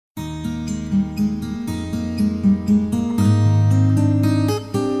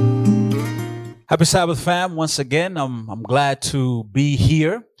Happy Sabbath, fam. Once again, I'm glad to be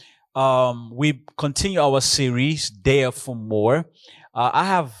here. We continue our series, Dare for More. I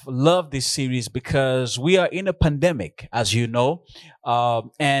have loved this series because we are in a pandemic, as you know,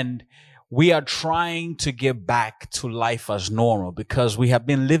 and we are trying to get back to life as normal because we have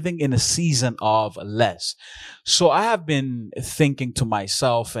been living in a season of less. So I have been thinking to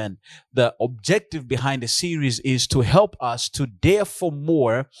myself, and the objective behind the series is to help us to dare for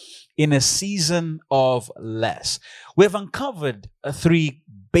more in a season of less. We've uncovered three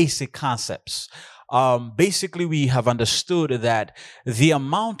basic concepts. Basically, we have understood that the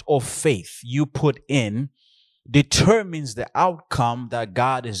amount of faith you put in determines the outcome that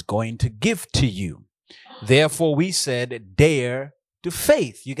God is going to give to you. Therefore, we said, dare to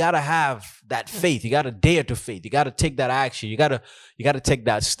faith. You got to have that faith. You got to dare to faith. You got to take that action. You got to take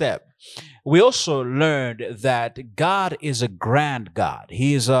that step. We also learned that God is a grand God.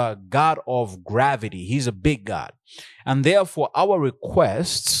 He is a God of gravity. He's a big God. And therefore, our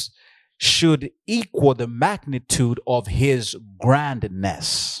requests should equal the magnitude of his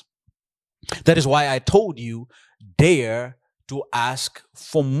grandness. That is why I told you, dare to ask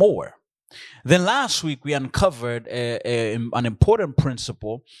for more. Then last week we uncovered an important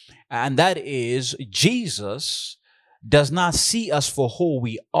principle, and that is Jesus does not see us for who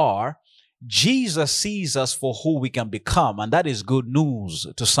we are. Jesus sees us for who we can become. And that is good news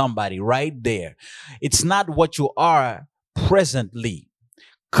to somebody right there. It's not what you are presently,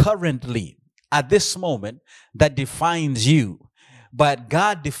 currently, at this moment that defines you. But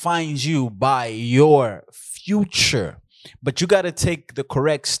God defines you by your future. But you got to take the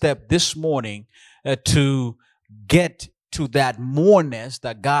correct step this morning to get to that moreness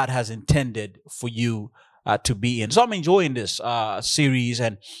that God has intended for you to be in. So I'm enjoying this series,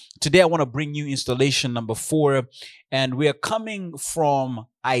 and today I want to bring you installation number 4, and we are coming from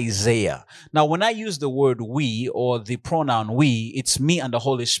Isaiah. Now, when I use the word we or the pronoun we, it's me and the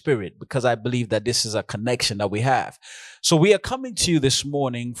Holy Spirit, because I believe that this is a connection that we have. So we are coming to you this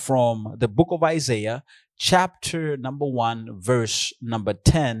morning from the book of Isaiah, chapter number 1, verse number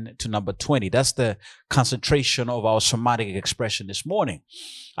 10 to number 20. That's the concentration of our somatic expression this morning.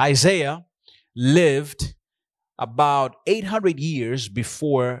 Isaiah lived about 800 years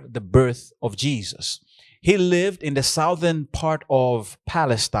before the birth of Jesus. He lived in the southern part of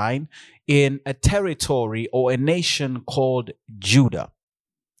Palestine in a territory or a nation called Judah.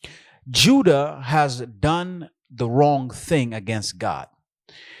 Judah has done the wrong thing against God.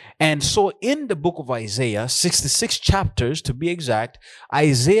 And so in the book of Isaiah, 66 chapters to be exact,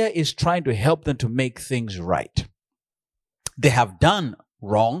 Isaiah is trying to help them to make things right. They have done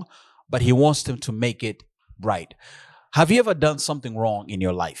wrong, but he wants them to make it right. Have you ever done something wrong in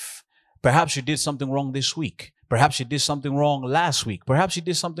your life? Perhaps you did something wrong this week. Perhaps you did something wrong last week. Perhaps you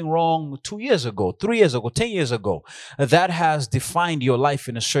did something wrong 2 years ago, 3 years ago, 10 years ago. That has defined your life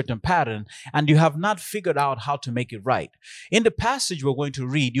in a certain pattern, and you have not figured out how to make it right. In the passage we're going to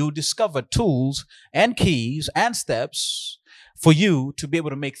read, you'll discover tools and keys and steps for you to be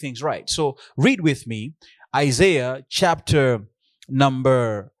able to make things right. So read with me Isaiah chapter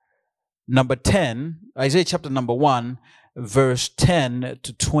number 10, Isaiah chapter number 1, verse 10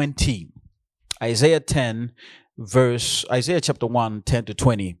 to 20. Isaiah chapter 1, 10 to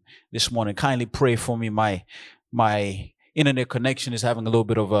 20 this morning. Kindly pray for me. My internet connection is having a little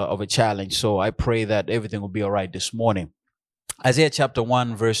bit of a challenge, so I pray that everything will be all right this morning. Isaiah chapter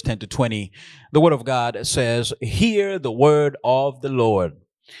 1, verse 10 to 20, the word of God says, "Hear the word of the Lord.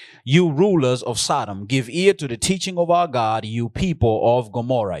 You rulers of Sodom, give ear to the teaching of our God, you people of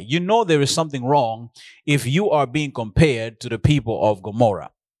Gomorrah." You know there is something wrong if you are being compared to the people of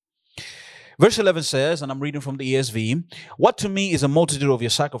Gomorrah. Verse 11 says, and I'm reading from the ESV, "What to me is a multitude of your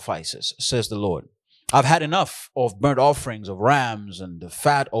sacrifices, says the Lord. I've had enough of burnt offerings of rams and the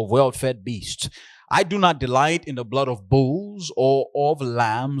fat of well-fed beasts. I do not delight in the blood of bulls or of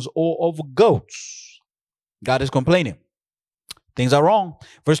lambs or of goats." God is complaining. Things are wrong.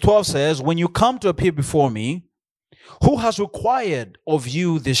 Verse 12 says, "When you come to appear before me, who has required of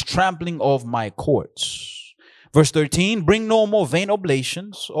you this trampling of my courts?" Verse 13, "Bring no more vain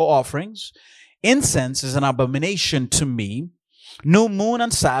oblations or offerings. Incense is an abomination to me. New moon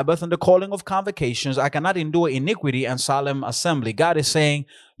and Sabbath and the calling of convocations. I cannot endure iniquity and solemn assembly." God is saying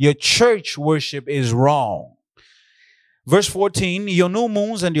your church worship is wrong. Verse 14, "Your new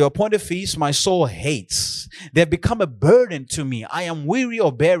moons and your appointed feasts my soul hates. They have become a burden to me. I am weary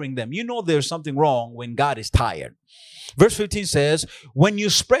of bearing them." You know there's something wrong when God is tired. Verse 15 says, "When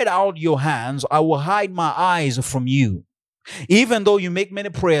you spread out your hands, I will hide my eyes from you. Even though you make many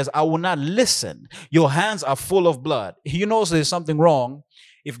prayers, I will not listen. Your hands are full of blood." You know there's something wrong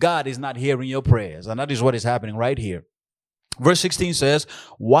if God is not hearing your prayers. And that is what is happening right here. Verse 16 says,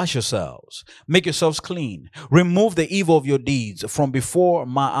 wash yourselves, make yourselves clean, remove the evil of your deeds from before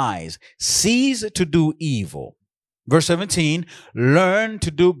my eyes, cease to do evil. Verse 17, learn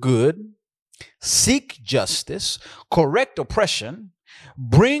to do good, seek justice, correct oppression,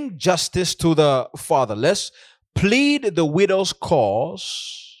 bring justice to the fatherless, plead the widow's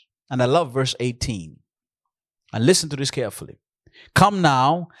cause. And I love verse 18. And listen to this carefully. Come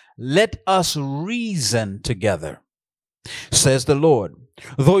now, let us reason together, says the Lord.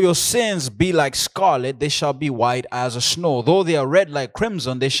 Though your sins be like scarlet, they shall be white as a snow. Though they are red like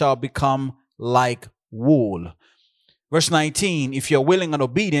crimson, they shall become like wool. Verse 19, if you're willing and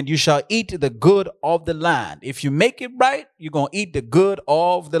obedient, you shall eat the good of the land. If you make it right, you're going to eat the good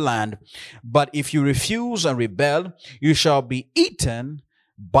of the land. But if you refuse and rebel, you shall be eaten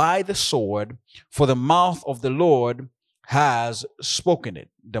by the sword, for the mouth of the Lord has spoken it.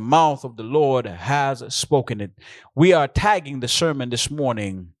 The mouth of the Lord has spoken it. We are tagging the sermon this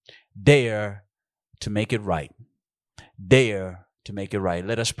morning, Dare to Make It Right. Dare to make it right.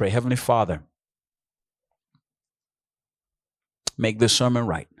 Let us pray. Heavenly Father, make this sermon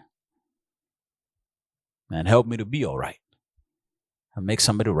right. And help me to be all right. And make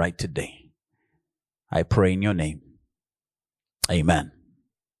somebody right today. I pray in your name. Amen.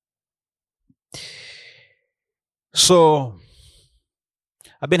 So,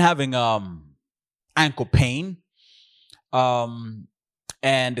 I've been having ankle pain.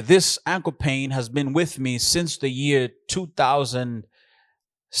 And this ankle pain has been with me since the year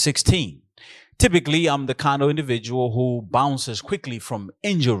 2016. Typically, I'm the kind of individual who bounces quickly from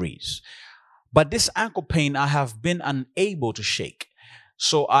injuries. But this ankle pain, I have been unable to shake.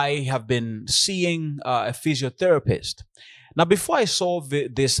 So I have been seeing a physiotherapist. Now, before I saw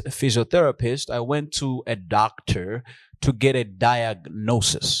this physiotherapist, I went to a doctor to get a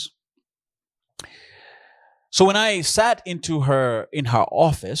diagnosis. So when I sat in her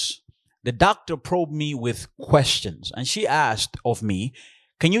office, the doctor probed me with questions. And she asked of me,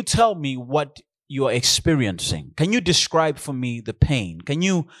 can you tell me what you're experiencing? Can you describe for me the pain? Can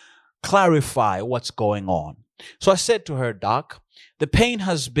you clarify what's going on? So I said to her, Doc, the pain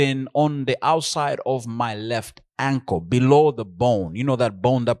has been on the outside of my left ankle, below the bone. You know that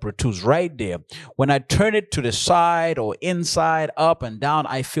bone that protrudes right there. When I turn it to the side or inside, up and down,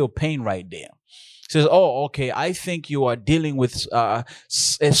 I feel pain right there. She says, oh, okay, I think you are dealing with a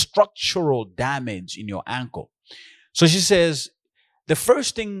structural damage in your ankle. So she says, the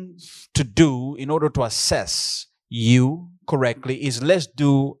first thing to do in order to assess you correctly is let's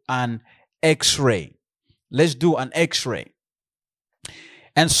do an X-ray. Let's do an X-ray.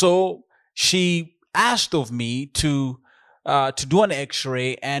 And so she asked of me to do an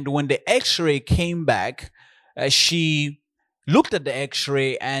X-ray. And when the X-ray came back, she looked at the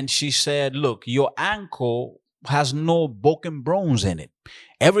X-ray and she said, look, your ankle has no broken bones in it.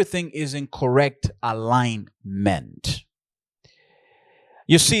 Everything is in correct alignment.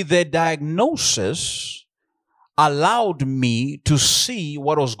 You see, the diagnosis allowed me to see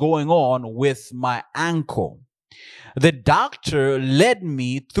what was going on with my ankle. The doctor led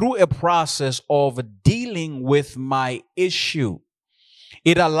me through a process of dealing with my issue.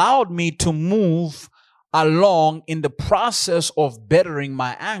 It allowed me to move along in the process of bettering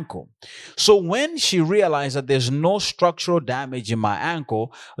my ankle. So when she realized that there's no structural damage in my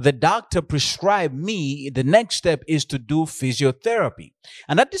ankle, the doctor prescribed me, the next step is to do physiotherapy.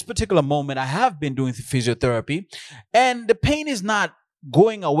 And at this particular moment, I have been doing physiotherapy, and the pain is not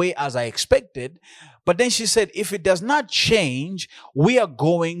going away as I expected. But then she said, if it does not change, we are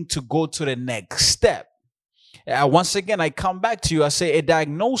going to go to the next step. Once again, I come back to you. I say a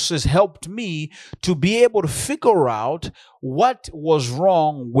diagnosis helped me to be able to figure out what was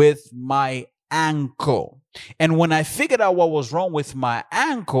wrong with my ankle. And when I figured out what was wrong with my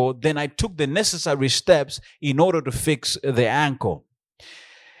ankle, then I took the necessary steps in order to fix the ankle.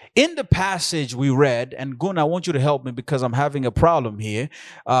 In the passage we read, and Gun, I want you to help me because I'm having a problem here.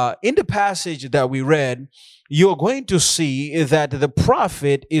 In the passage that we read, you're going to see that the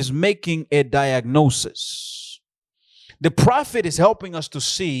prophet is making a diagnosis. The prophet is helping us to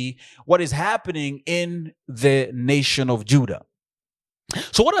see what is happening in the nation of Judah.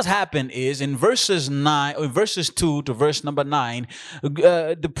 So what has happened is in verses 2 to verse number 9,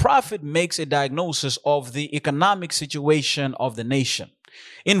 the prophet makes a diagnosis of the economic situation of the nation.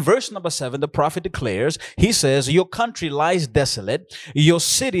 In verse number 7, the prophet declares, he says, your country lies desolate, your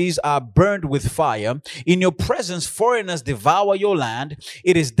cities are burned with fire, in your presence foreigners devour your land,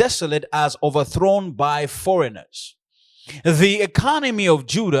 it is desolate as overthrown by foreigners. The economy of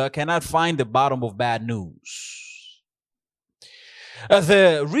Judah cannot find the bottom of bad news.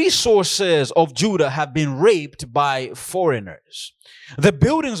 The resources of Judah have been raped by foreigners. The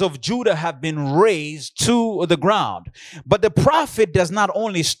buildings of Judah have been razed to the ground. But the prophet does not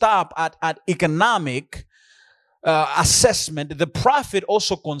only stop at economic assessment. The prophet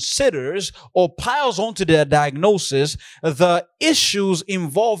also considers or piles onto their diagnosis the issues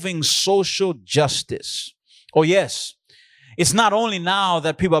involving social justice. Oh, yes. It's not only now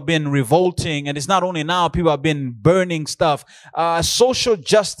that people have been revolting, and it's not only now people have been burning stuff. Social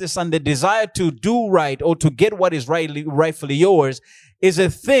justice and the desire to do right or to get what is rightfully yours is a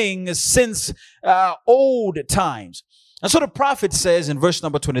thing since old times. And so the prophet says in verse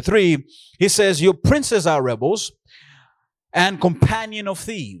number 23, he says, your princes are rebels and companion of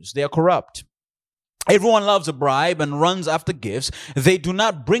thieves. They are corrupt. Everyone loves a bribe and runs after gifts. They do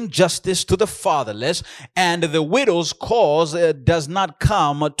not bring justice to the fatherless, and the widow's cause does not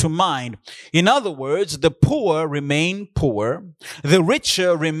come to mind. In other words, the poor remain poor, the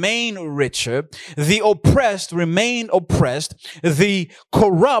richer remain richer, the oppressed remain oppressed, the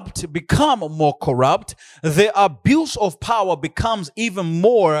corrupt become more corrupt, the abuse of power becomes even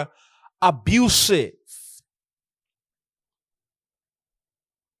more abusive.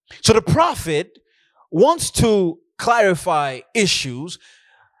 So the prophet wants to clarify issues.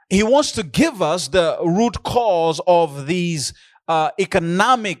 He wants to give us the root cause of these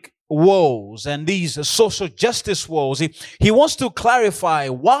economic woes and these social justice woes. He wants to clarify,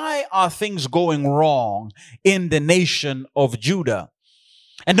 why are things going wrong in the nation of Judah?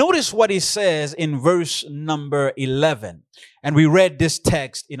 And notice what he says in verse number 11. And we read this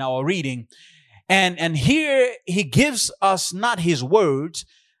text in our reading. And here he gives us not his words,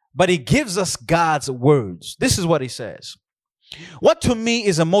 but he gives us God's words. This is what he says. What to me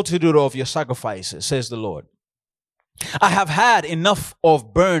is a multitude of your sacrifices, says the Lord. I have had enough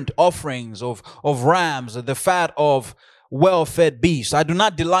of burnt offerings, of rams, the fat of well-fed beasts. I do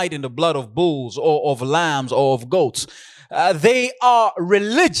not delight in the blood of bulls or of lambs or of goats. They are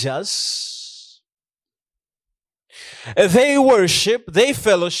religious. They worship, they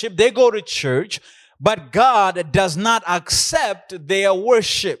fellowship, they go to church, but God does not accept their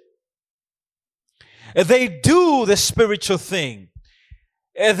worship. They do the spiritual thing.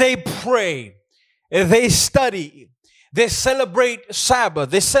 They pray. They study. They celebrate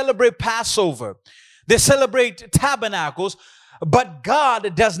Sabbath. They celebrate Passover. They celebrate tabernacles. But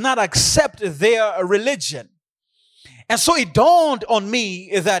God does not accept their religion. And so it dawned on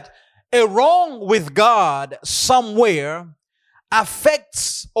me that a wrong with God somewhere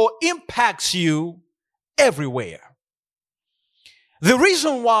affects or impacts you everywhere. The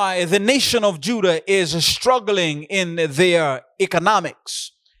reason why the nation of Judah is struggling in their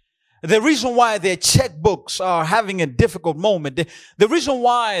economics, the reason why their checkbooks are having a difficult moment, the reason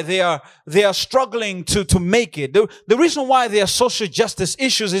why they are struggling to make it, the reason why there are social justice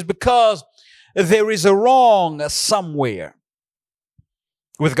issues is because there is a wrong somewhere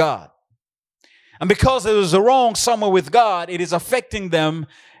with God. And because there is a wrong somewhere with God, it is affecting them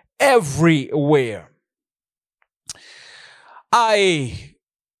everywhere. I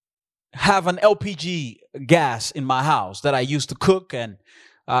have an LPG gas in my house that I used to cook, and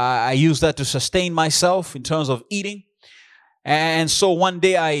I use that to sustain myself in terms of eating. And so one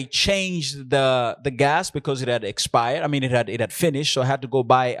day I changed the gas because it had expired. I mean, it had finished, so I had to go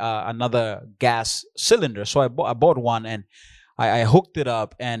buy another gas cylinder. So I bought one, and I hooked it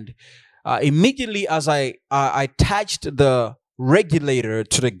up, and immediately as I attached the regulator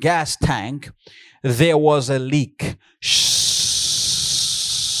to the gas tank, there was a leak.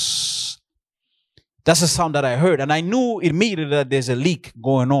 That's the sound that I heard. And I knew immediately that there's a leak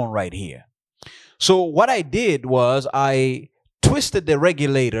going on right here. So what I did was I twisted the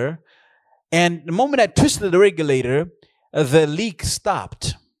regulator. And the moment I twisted the regulator, the leak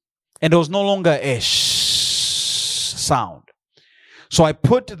stopped. And there was no longer a sound. So I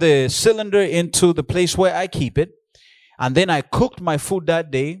put the cylinder into the place where I keep it. And then I cooked my food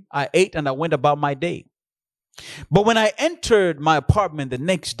that day. I ate and I went about my day. But when I entered my apartment the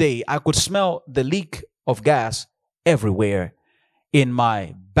next day, I could smell the leak of gas everywhere. In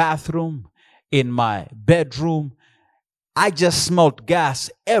my bathroom, in my bedroom, I just smelled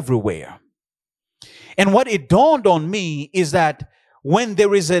gas everywhere. And what it dawned on me is that when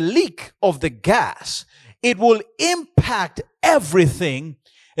there is a leak of the gas, it will impact everything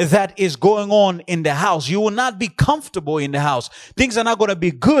that is going on in the house. You will not be comfortable in the house. Things are not going to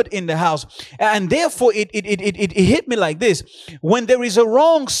be good in the house. And therefore, it hit me like this. When there is a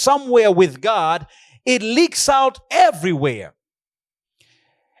wrong somewhere with God, it leaks out everywhere.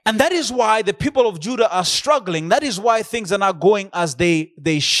 And that is why the people of Judah are struggling. That is why things are not going as they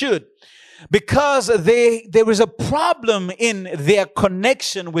should. because there is a problem in their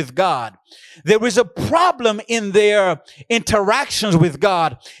connection with God. There is a problem in their interactions with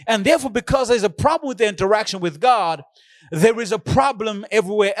God. And therefore, because there's a problem with their interaction with God, there is a problem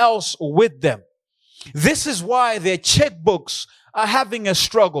everywhere else with them. This is why their checkbooks are having a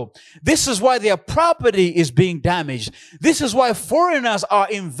struggle. This is why their property is being damaged. This is why foreigners are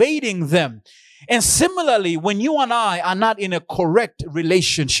invading them. And similarly, when you and I are not in a correct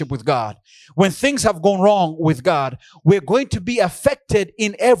relationship with God, when things have gone wrong with God, we're going to be affected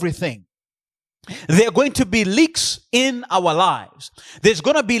in everything. There are going to be leaks in our lives. There's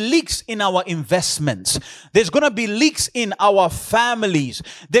going to be leaks in our investments. There's going to be leaks in our families.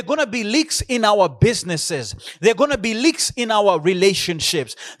 There are going to be leaks in our businesses. There are going to be leaks in our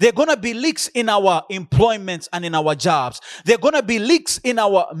relationships. There are going to be leaks in our employments and in our jobs. There are going to be leaks in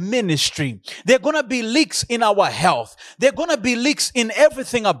our ministry. There are going to be leaks in our health. There are going to be leaks in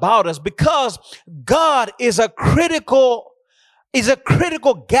everything about us, because God is a critical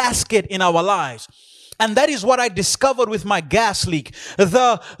gasket in our lives. And that is what I discovered with my gas leak.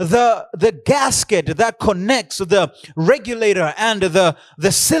 The gasket that connects the regulator and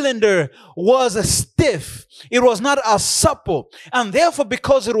the cylinder was stiff. It was not as supple. And therefore,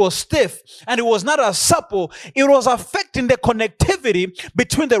 because it was stiff and it was not as supple, it was affecting the connectivity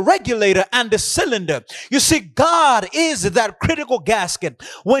between the regulator and the cylinder. You see, God is that critical gasket.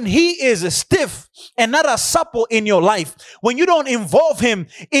 When He is stiff and not as supple in your life, when you don't involve Him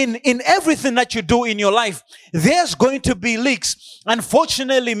in everything that you do in your life, there's going to be leaks.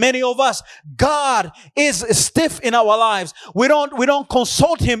 Unfortunately, many of us, God is stiff in our lives. We don't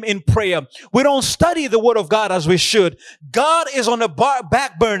consult Him in prayer. We don't study the Word of God as we should. God is on the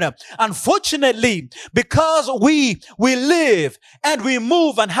back burner. Unfortunately, because we live and we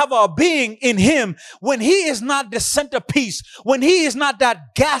move and have our being in Him, when He is not the centerpiece, when He is not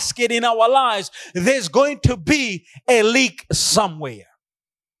that gasket in our lives, there's going to be a leak somewhere.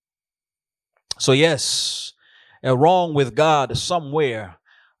 So yes, a wrong with God somewhere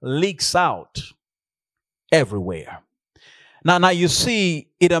leaks out everywhere. Now you see,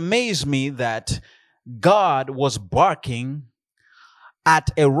 it amazed me that God was barking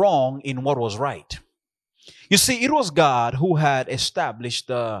at a wrong in what was right. You see, it was God who had established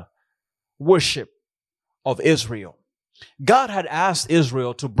the worship of Israel. God had asked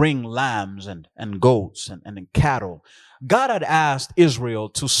Israel to bring lambs and goats and cattle. God had asked Israel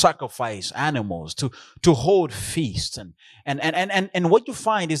to sacrifice animals, to hold feasts. And what you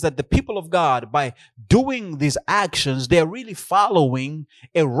find is that the people of God, by doing these actions, they're really following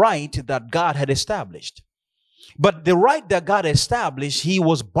a rite that God had established. But the rite that God established, He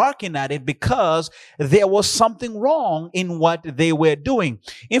was barking at it because there was something wrong in what they were doing.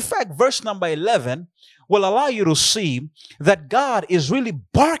 In fact, verse number 11 will allow you to see that God is really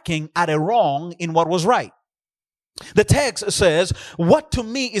barking at a wrong in what was right. The text says, "What to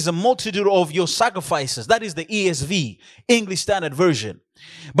me is a multitude of your sacrifices." That is the ESV, English Standard Version.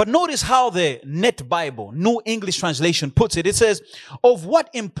 But notice how the Net Bible, New English Translation, puts it. It says, "Of what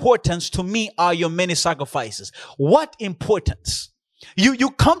importance to me are your many sacrifices?" What importance? You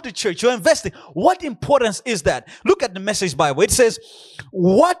come to church, you're investing. What importance is that? Look at the Message Bible. It says,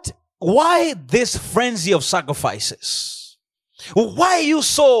 why this frenzy of sacrifices? Why are you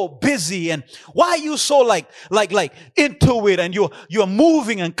so busy, and why are you so like into it, and you're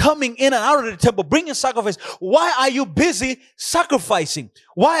moving and coming in and out of the temple bringing sacrifice? Why are you busy sacrificing?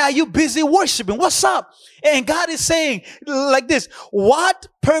 Why are you busy worshiping? What's up? And God is saying like this: what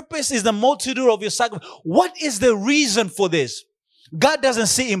purpose is the multitude of your sacrifice? What is the reason for this? God doesn't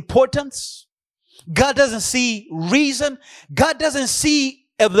see importance. God doesn't see reason. God doesn't see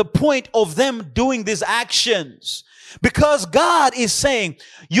the point of them doing these actions. Because God is saying,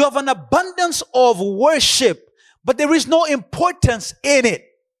 you have an abundance of worship, but there is no importance in it.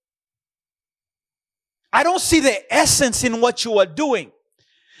 I don't see the essence in what you are doing.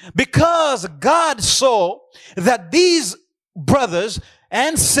 Because God saw that these brothers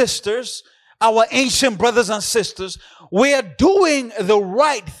and sisters, our ancient brothers and sisters, were doing the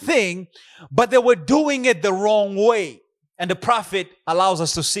right thing, but they were doing it the wrong way. And the prophet allows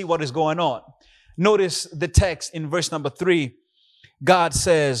us to see what is going on. Notice the text in verse number 3. God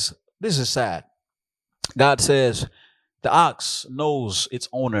says, this is sad. God says, the ox knows its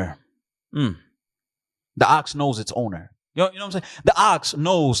owner. The ox knows its owner. You know what I'm saying? The ox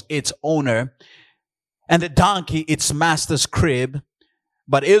knows its owner, and the donkey its master's crib.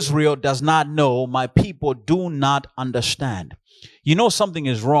 But Israel does not know, my people do not understand. You know something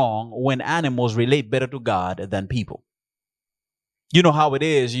is wrong when animals relate better to God than people. You know how it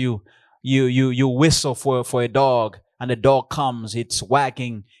is. You whistle for a dog and the dog comes, it's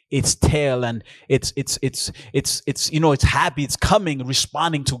wagging its tail, and it's it's happy, it's coming,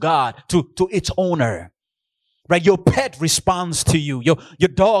 responding to God, to its owner. Right? Your pet responds to you. Your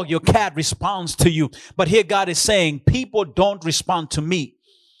dog, your cat responds to you. But here God is saying, people don't respond to me.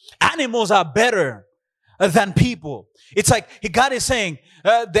 Animals are better than people. It's like God is saying,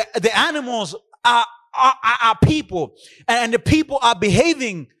 the animals are people, and the people are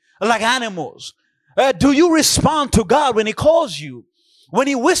behaving like animals. Do you respond to God when He calls you? When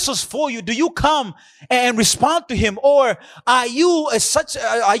He whistles for you, do you come and respond to Him? Or are you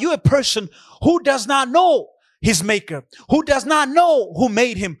a person who does not know His maker, who does not know who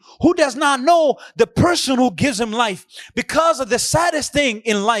made him, who does not know the person who gives him life? Because of the saddest thing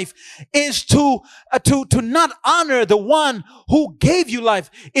in life is to not honor the one who gave you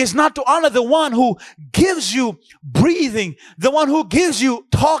life, is not to honor the one who gives you breathing, the one who gives you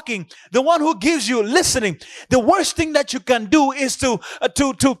talking, the one who gives you listening. The worst thing that you can do is to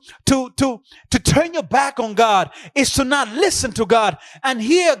turn your back on God, is to not listen to God. And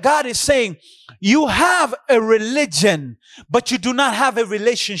here God is saying, you have a religion, but you do not have a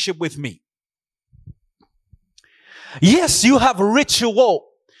relationship with me. Yes, you have ritual,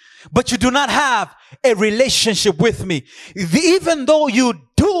 but you do not have a relationship with me. Even though you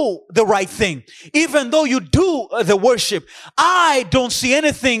do the right thing, even though you do the worship, I don't see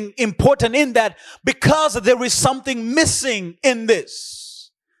anything important in that, because there is something missing in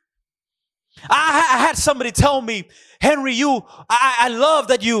this. I had somebody tell me, Henry, I love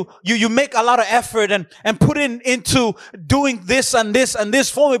that you make a lot of effort and put into doing this and this and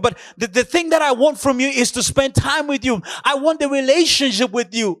this for me. But the thing that I want from you is to spend time with you. I want the relationship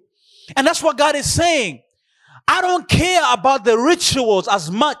with you. And that's what God is saying. I don't care about the rituals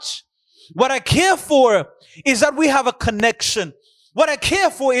as much. What I care for is that we have a connection. What I care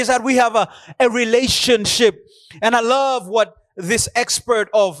for is that we have a relationship. And I love what this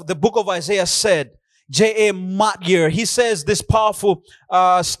expert of the book of Isaiah said. J.A. Mattier, he says this powerful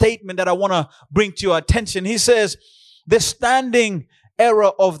statement that I want to bring to your attention. He says, the standing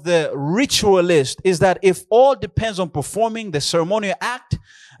error of the ritualist is that if all depends on performing the ceremonial act,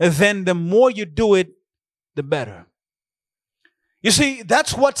 then the more you do it, the better. You see,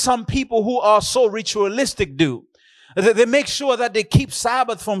 that's what some people who are so ritualistic do. They make sure that they keep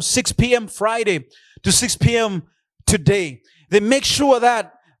Sabbath from 6 p.m. Friday to 6 p.m. today. They make sure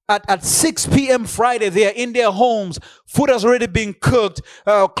that at 6 p.m. Friday, they are in their homes. Food has already been cooked.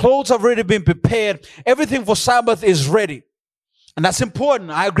 Clothes have already been prepared. Everything for Sabbath is ready. And that's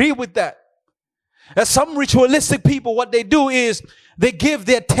important. I agree with that. As some ritualistic people, what they do is they give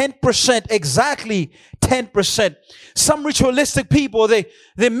their 10%, exactly 10%. Some ritualistic people, they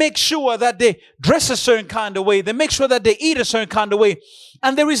make sure that they dress a certain kind of way. They make sure that they eat a certain kind of way.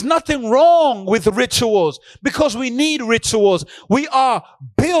 And there is nothing wrong with rituals, because we need rituals. We are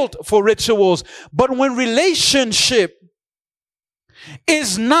built for rituals. But when relationship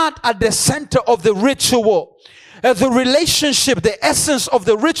is not at the center of the ritual, the relationship, the essence of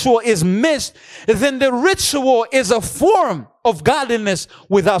the ritual is missed, then the ritual is a form of godliness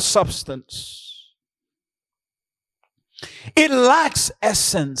without substance. It lacks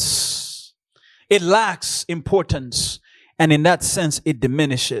essence. It lacks importance. And in that sense, it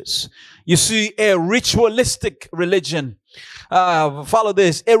diminishes. You see, a ritualistic religion, follow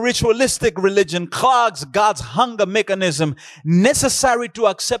this, a ritualistic religion clogs God's hunger mechanism necessary to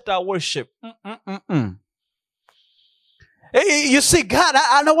accept our worship. You see, God,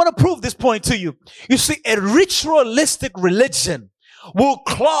 I want to prove this point to you. You see, a ritualistic religion will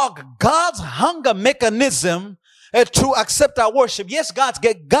clog God's hunger mechanism to accept our worship. Yes, God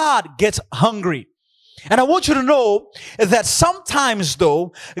gets hungry. And I want you to know that sometimes,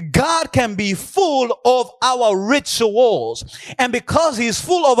 though, God can be full of our rituals. And because He's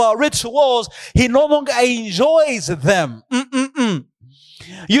full of our rituals, He no longer enjoys them.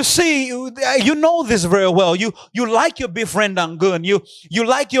 You see, you know this very well. You like your beef rendang, you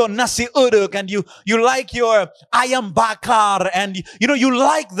like your nasi uduk, and you like your ayam bakar, and you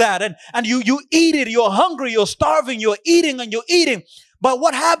like that, and you eat it. You're hungry, you're starving, you're eating and you're eating. But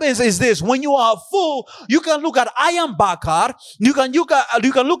what happens is this: when you are full, you can look at ayam bakar, you can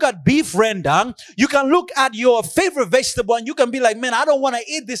look at beef rendang, you can look at your favorite vegetable, and you can be like, man, I don't want to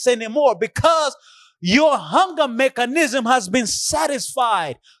eat this anymore, because your hunger mechanism has been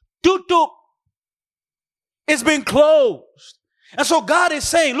satisfied. It's been closed. And so God is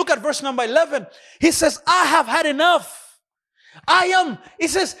saying, look at verse number 11. He says, I have had enough. He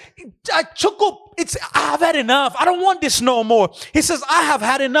says, I have had enough. I don't want this no more. He says, I have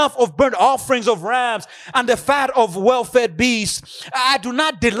had enough of burnt offerings of rams and the fat of well-fed beasts. I do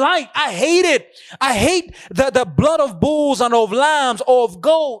not delight. I hate it. I hate the blood of bulls and of lambs or of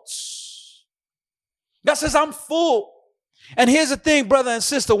goats. God says, I'm full. And here's the thing, brother and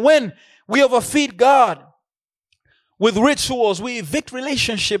sister, when we overfeed God with rituals, we evict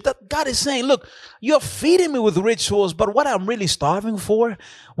relationship. That God is saying, look, you're feeding me with rituals, but what I'm really starving for,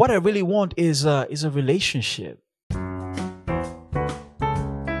 what I really want is a relationship.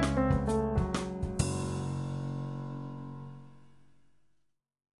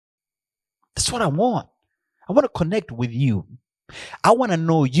 That's what I want. I want to connect with you. I want to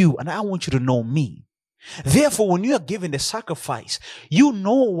know you, and I want you to know me. Therefore, when you are giving the sacrifice, you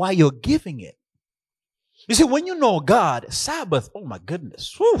know why you're giving it. You see, when you know God, Sabbath, oh my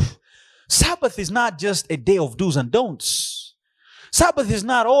goodness. Whew, Sabbath is not just a day of do's and don'ts. Sabbath is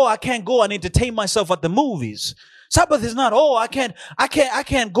not, oh, I can't go and entertain myself at the movies. Sabbath is not, oh, I can't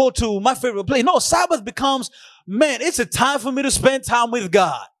go to my favorite place. No, Sabbath becomes, man, it's a time for me to spend time with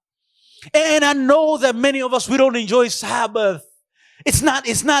God. And I know that many of us, we don't enjoy Sabbath. It's not,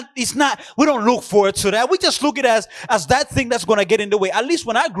 we don't look forward to that. We just look at it as that thing that's going to get in the way. At least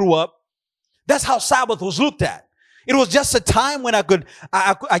when I grew up, that's how Sabbath was looked at. It was just a time when I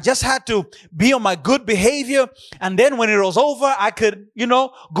just had to be on my good behavior. And then when it was over, I could,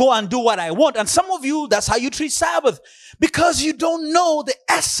 go and do what I want. And some of you, that's how you treat Sabbath, because you don't know the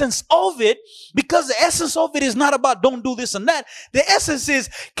essence of it, because the essence of it is not about don't do this and that. The essence is,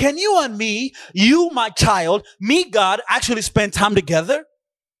 can you and me, you, my child, me, God, actually spend time together?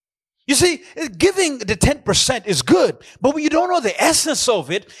 You see, giving the 10% is good, but when you don't know the essence of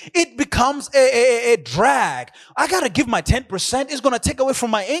it, it becomes a drag. I got to give my 10%. It's going to take away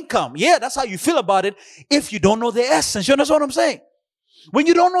from my income. Yeah, that's how you feel about it if you don't know the essence. You understand what I'm saying? When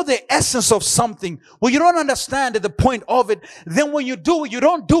you don't know the essence of something, when you don't understand the point of it, then when you do it, you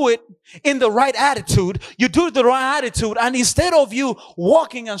don't do it in the right attitude. You do it the right attitude. And instead of you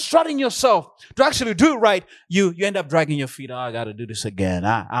walking and strutting yourself to actually do it right, you end up dragging your feet. Oh, I got to do this again.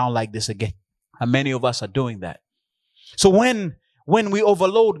 I don't like this again. And many of us are doing that. So when we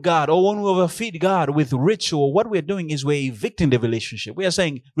overload God or when we overfeed God with ritual, what we're doing is we're evicting the relationship. We are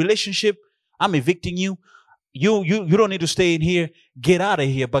saying, relationship, I'm evicting you. You don't need to stay in here. Get out of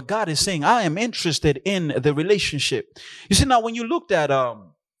here. But God is saying, I am interested in the relationship. You see, now when you looked at the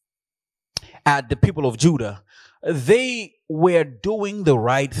people of Judah, they were doing the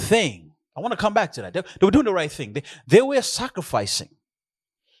right thing. I want to come back to that. They were doing the right thing. They were sacrificing.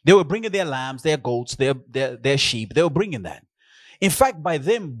 They were bringing their lambs, their goats, their sheep. They were bringing that. In fact, by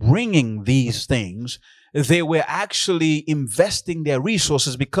them bringing these things, they were actually investing their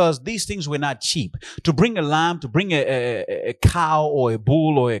resources, because these things were not cheap. To bring a lamb, to bring a cow or a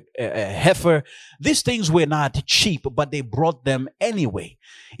bull or a heifer, these things were not cheap, but they brought them anyway.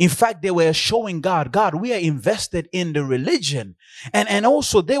 In fact, they were showing God, we are invested in the religion. And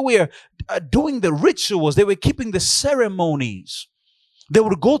also they were doing the rituals. They were keeping the ceremonies. They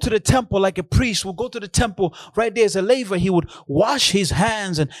would go to the temple like a priest would go to the temple. Right there as a laver, he would wash his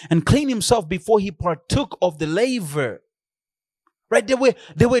hands and clean himself before he partook of the laver. Right?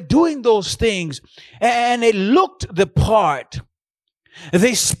 They were doing those things, and they looked the part.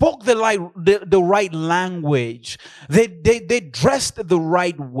 They spoke the right language. They dressed the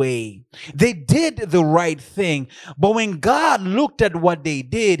right way. They did the right thing. But when God looked at what they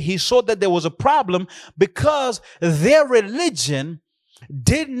did, he saw that there was a problem, because their religion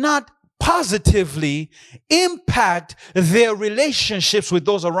did not positively impact their relationships with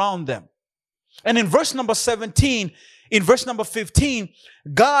those around them. And in verse number 17, in verse number 15,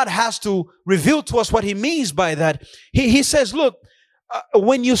 God has to reveal to us what he means by that. He says, look,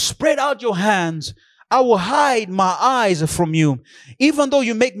 when you spread out your hands, I will hide my eyes from you. Even though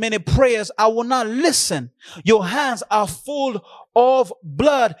you make many prayers, I will not listen. Your hands are full of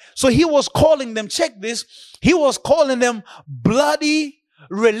blood. So he was calling them, check this, he was calling them bloody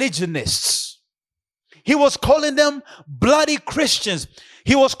religionists. He was calling them bloody Christians.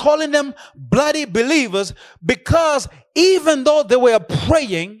 He was calling them bloody believers, because even though they were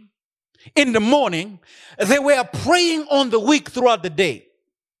praying in the morning, they were praying on the week throughout the day.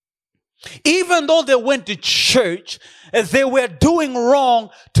 Even though they went to church, they were doing wrong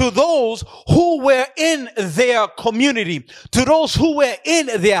to those who were in their community, to those who were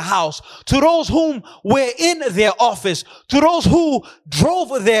in their house, to those whom were in their office, to those who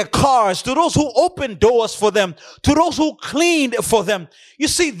drove their cars, to those who opened doors for them, to those who cleaned for them. You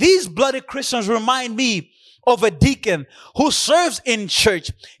see, these bloody Christians remind me of a deacon who serves in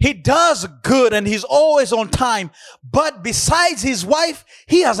church. He does good and he's always on time. But besides his wife,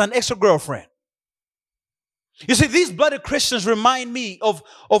 he has an extra girlfriend. You see, these bloody Christians remind me of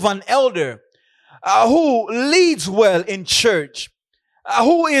an elder who leads well in church,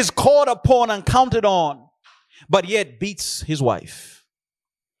 who is called upon and counted on, but yet beats his wife.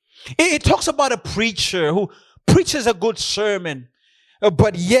 It talks about a preacher who preaches a good sermon,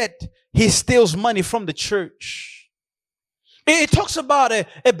 but yet he steals money from the church. It talks about a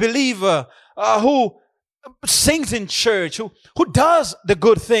believer who sings in church, who does the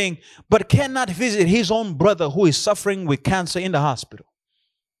good thing, but cannot visit his own brother who is suffering with cancer in the hospital.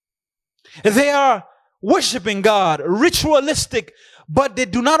 They are worshiping God, ritualistic, but they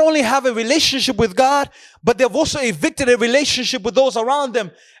do not only have a relationship with God, but they've also evicted a relationship with those around them.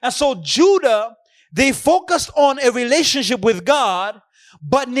 And so Judah, they focused on a relationship with God,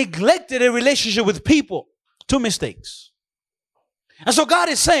 but neglected a relationship with people. Two mistakes. And so God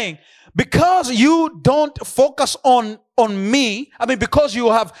is saying, because you don't focus on me, because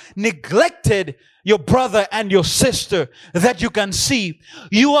you have neglected your brother and your sister that you can see,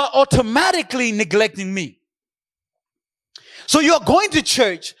 you are automatically neglecting me. So you're going to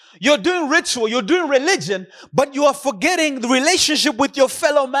church, you're doing ritual, you're doing religion, but you are forgetting the relationship with your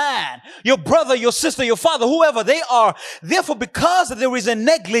fellow man, your brother, your sister, your father, whoever they are. Therefore, because there is a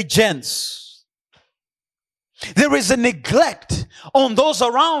negligence, there is a neglect on those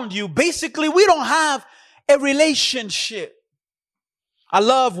around you. Basically, we don't have a relationship. I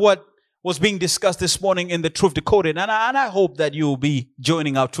love what was being discussed this morning in the Truth Decoded, and I hope that you'll be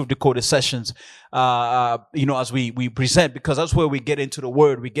joining our Truth Decoded sessions, as we present, because that's where we get into the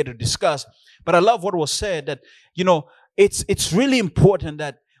Word, we get to discuss. But I love what was said, that, it's really important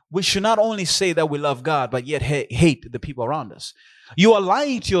that we should not only say that we love God, but yet hate the people around us. You are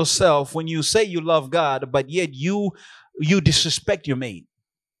lying to yourself when you say you love God, but yet you disrespect your mate.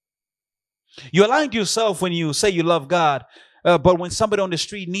 You're lying to yourself when you say you love God, but when somebody on the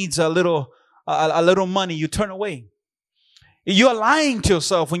street needs a little money, you turn away. You're lying to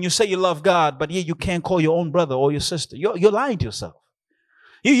yourself when you say you love God, but yet you can't call your own brother or your sister. You're lying to yourself.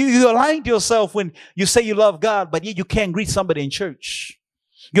 You're lying to yourself when you say you love God, but yet you can't greet somebody in church.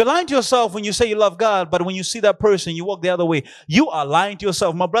 You're lying to yourself when you say you love God, but when you see that person, you walk the other way. You are lying to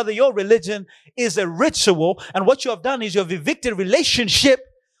yourself. My brother, your religion is a ritual, and what you have done is you have evicted relationship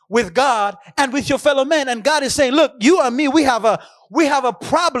with God and with your fellow man. And God is saying, look, you and me, we have a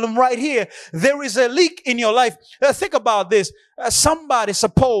problem right here. There is a leak in your life. Think about this. Somebody,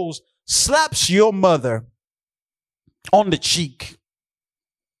 suppose, slaps your mother on the cheek.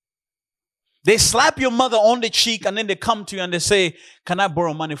 They slap your mother on the cheek, and then they come to you and they say, can I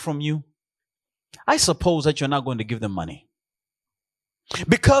borrow money from you? I suppose that you're not going to give them money.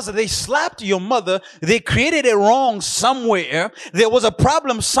 Because they slapped your mother, they created a wrong somewhere. There was a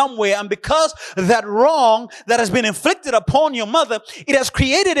problem somewhere. And because that wrong that has been inflicted upon your mother, it has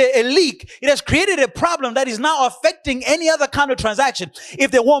created a leak. It has created a problem that is now affecting any other kind of transaction. If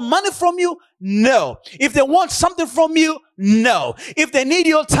they want money from you, no. If they want something from you, no. If they need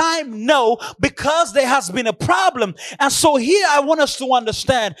your time, no. Because there has been a problem. And so here I want us to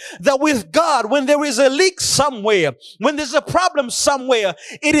understand that with God, when there is a leak somewhere, when there's a problem somewhere,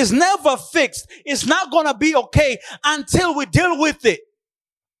 it is never fixed. It's not going to be okay until we deal with it.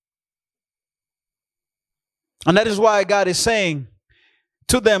 And that is why God is saying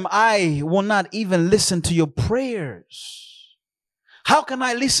to them, I will not even listen to your prayers. How can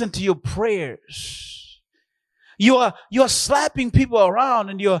I listen to your prayers? You're slapping people around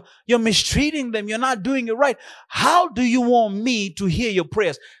and you're mistreating them. You're not doing it right. How do you want me to hear your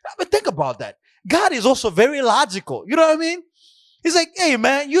prayers? But think about that. God is also very logical. You know what I mean? He's like, hey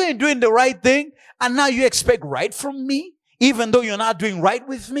man, you ain't doing the right thing, and now you expect right from me, even though you're not doing right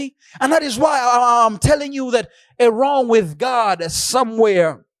with me. And that is why I'm telling you that a wrong with God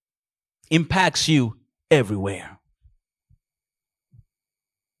somewhere impacts you everywhere.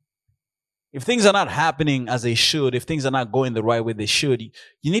 If things are not happening as they should, if things are not going the right way they should,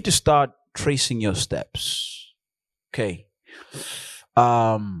 you need to start tracing your steps. Okay.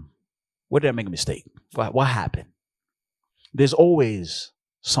 Where did I make a mistake? What happened? There's always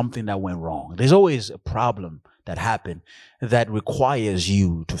something that went wrong. There's always a problem that happened that requires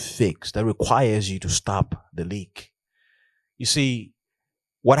you to fix, that requires you to stop the leak. You see,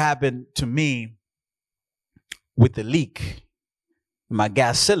 what happened to me with the leak in my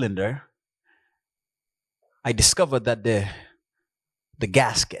gas cylinder, I discovered that the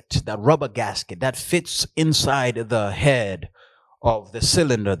gasket, that rubber gasket that fits inside the head of the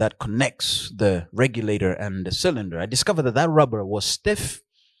cylinder that connects the regulator and the cylinder, I discovered that rubber was stiff.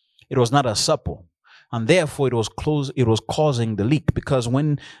 It was not as supple. and therefore it was causing the leak. Because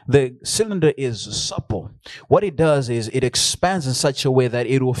when the cylinder is supple, what it does is it expands in such a way that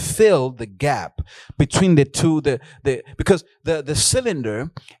it will fill the gap between the two, because the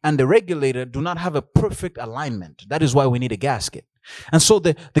cylinder and the regulator do not have a perfect alignment. That is why we need a gasket. And so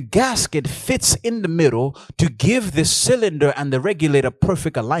the gasket fits in the middle to give the cylinder and the regulator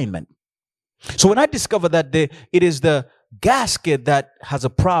perfect alignment. So when I discovered that it is the gasket that has a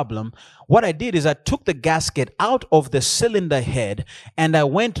problem, what I did is I took the gasket out of the cylinder head and I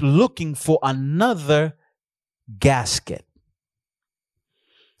went looking for another gasket.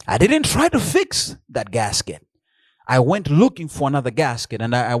 I didn't try to fix that gasket. I went looking for another gasket,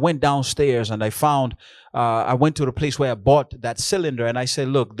 and I went downstairs and I went to the place where I bought that cylinder, and I said,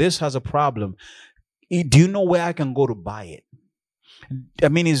 look, this has a problem. Do you know where I can go to buy it? I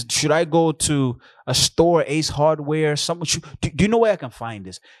mean, should I go to a store, Ace Hardware? Do you know where I can find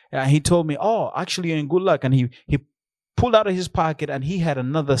this? He told me, oh, actually, you're in good luck. And he pulled out of his pocket and he had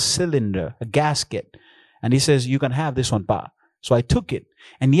another cylinder, a gasket. And he says, you can have this one, Pa. So I took it.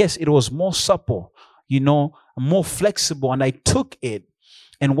 And yes, it was more supple, more flexible. And I took it.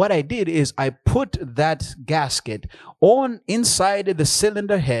 And what I did is I put that gasket on inside the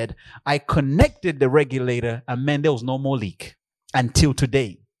cylinder head. I connected the regulator, and man, there was no more leak until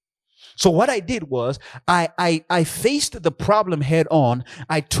today. So what I did was I faced the problem head on.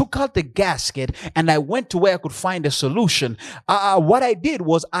 I took out the gasket and I went to where I could find a solution. What I did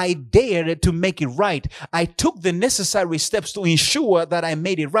was I dared to make it right. I took the necessary steps to ensure that I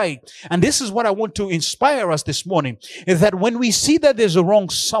made it right. And this is what I want to inspire us this morning, is that when we see that there's a wrong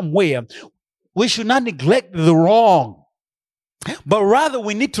somewhere, we should not neglect the wrong. But rather,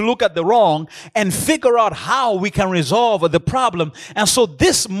 we need to look at the wrong and figure out how we can resolve the problem. And so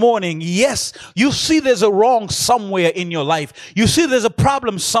this morning, yes, you see there's a wrong somewhere in your life. You see there's a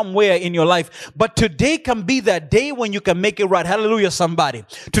problem somewhere in your life. But today can be that day when you can make it right. Hallelujah, somebody.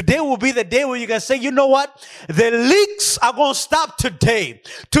 Today will be the day when you can say, you know what? The leaks are going to stop today.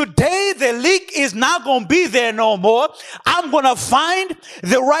 Today, the leak is not going to be there no more. I'm going to find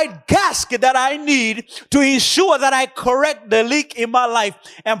the right gasket that I need to ensure that I correct the leak in my life.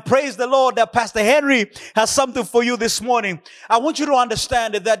 And praise the Lord that Pastor Henry has something for you this morning. I want you to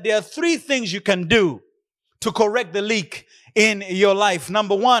understand that there are three things you can do to correct the leak in your life.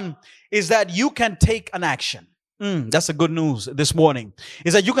 Number one is that you can take an action. That's a good news this morning,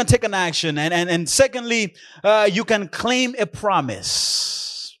 is that you can take an action. And secondly, you can claim a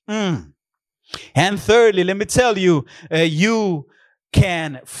promise. And thirdly, let me tell you, you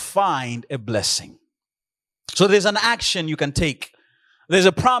can find a blessing. So there's an action you can take. There's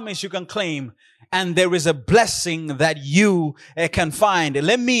a promise you can claim. And there is a blessing that you can find.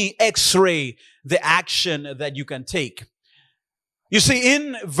 Let me x-ray the action that you can take. You see,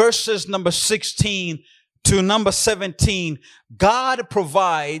 in verses number 16 to number 17, God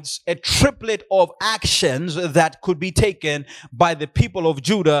provides a triplet of actions that could be taken by the people of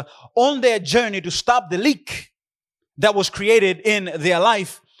Judah on their journey to stop the leak that was created in their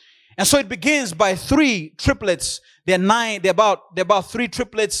life. And so it begins by three triplets. They're about three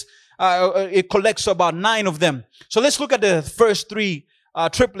triplets. It collects about 9 of them. So let's look at the first 3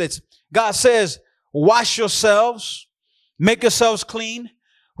 triplets. God says, wash yourselves, make yourselves clean,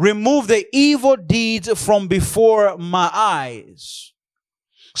 remove the evil deeds from before my eyes.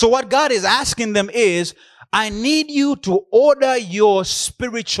 So what God is asking them is, I need you to order your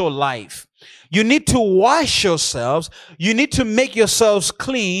spiritual life. You need to wash yourselves. You need to make yourselves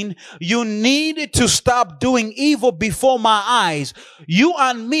clean. You need to stop doing evil before my eyes. You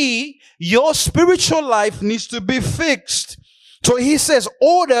and me, your spiritual life needs to be fixed. So he says,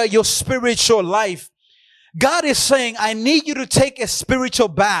 order your spiritual life. God is saying, I need you to take a spiritual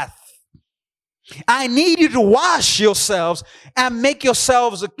bath. I need you to wash yourselves and make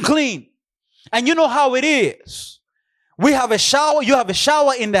yourselves clean. And you know how it is. We have a shower. You have a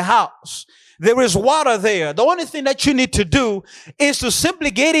shower in the house. There is water there. The only thing that you need to do is to simply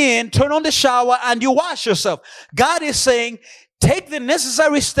get in, turn on the shower, and you wash yourself. God is saying, take the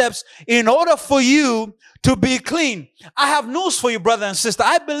necessary steps in order for you to be clean. I have news for you, brother and sister.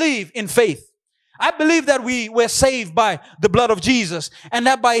 I believe in faith. I believe that we were saved by the blood of Jesus, and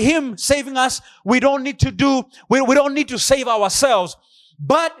that by him saving us, we don't need to save ourselves.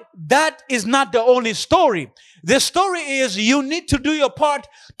 But that is not the only story. The story is you need to do your part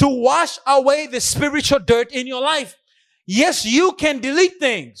to wash away the spiritual dirt in your life. Yes, you can delete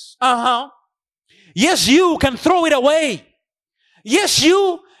things. Yes, you can throw it away. Yes,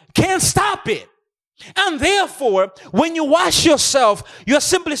 you can stop it. And therefore, when you wash yourself, you're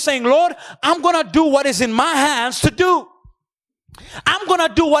simply saying, Lord, I'm going to do what is in my hands to do. I'm going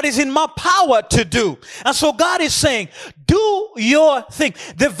to do what is in my power to do. And so God is saying, do your thing.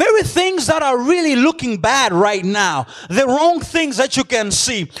 The very things that are really looking bad right now, the wrong things that you can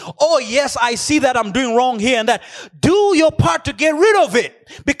see. Oh, yes, I see that I'm doing wrong here and that. Do your part to get rid of it,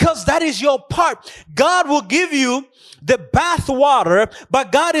 because that is your part. God will give you the bath water,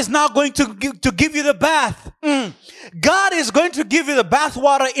 but God is not going to give you the bath. God is going to give you the bath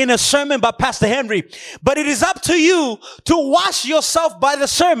water in a sermon by Pastor Henry, but it is up to you to wash yourself by the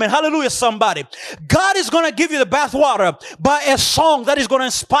sermon. Hallelujah, somebody. God is going to give you the bath water by a song that is going to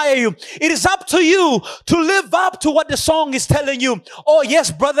inspire you. It is up to you to live up to what the song is telling you. Oh yes,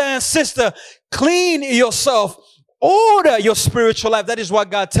 brother and sister, clean yourself. Order your spiritual life. That is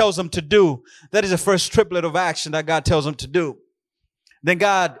what God tells them to do. That is the first triplet of action that God tells them to do. Then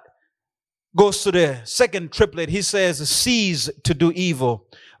God goes to the second triplet. He says, cease to do evil,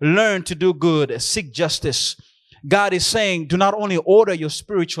 learn to do good, seek justice. God is saying, do not only order your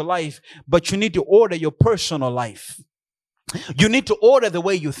spiritual life, but you need to order your personal life. You need to order the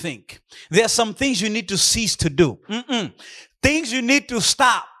way you think. There are some things you need to cease to do. Things you need to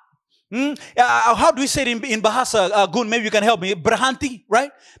stop. How do we say it in Bahasa? Gun, maybe you can help me. Berhenti, right?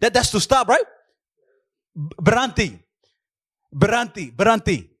 That's to stop, right? Berhenti. Berhenti.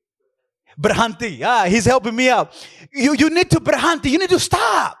 He's helping me out. You need to berhenti. You need to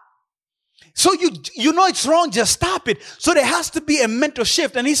stop. So you know it's wrong, just stop it. So there has to be a mental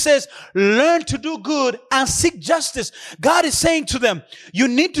shift. And he says, learn to do good and seek justice. God is saying to them, you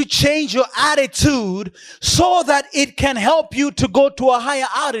need to change your attitude so that it can help you to go to a higher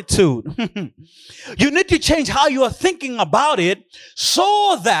attitude. You need to change how you are thinking about it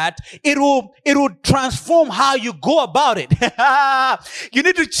so that it will transform how you go about it. You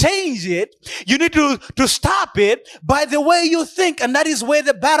need to change it. You need to stop it by the way you think. And that is where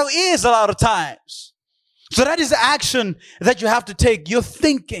the battle is a lot of times. So that is the action that you have to take, your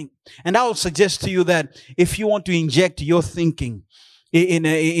thinking. And I will suggest to you that if you want to inject your thinking in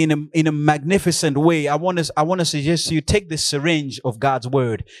a magnificent way, I want to suggest to you, take the syringe of God's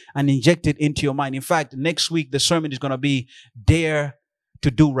word and inject it into your mind. In fact, next week the sermon is going to be Dare to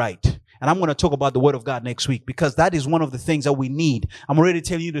Do Right. And I'm going to talk about the word of God next week, because that is one of the things that we need. I'm already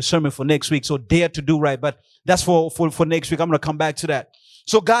telling you the sermon for next week. So dare to do right. But that's for next week. I'm going to come back to that.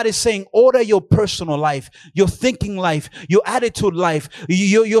 So God is saying, order your personal life, your thinking life, your attitude life,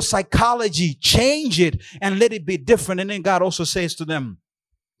 your psychology, change it and let it be different. And then God also says to them,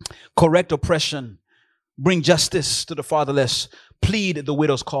 correct oppression, bring justice to the fatherless, plead the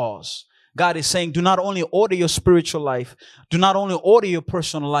widow's cause. God is saying, do not only order your spiritual life, do not only order your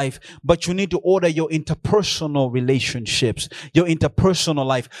personal life, but you need to order your interpersonal relationships, your interpersonal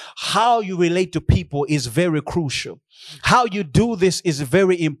life. How you relate to people is very crucial. How you do this is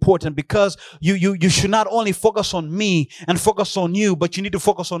very important, because you should not only focus on me and focus on you, but you need to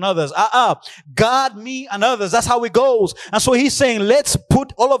focus on others. God, me, and others. That's how it goes. And so he's saying, let's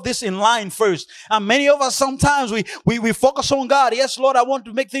put all of this in line first. And many of us, sometimes we focus on God. Yes, Lord, I want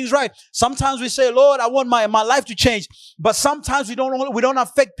to make things right. Sometimes we say, Lord, I want my life to change. But sometimes we don't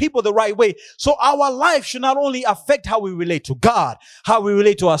affect people the right way. So our life should not only affect how we relate to God, how we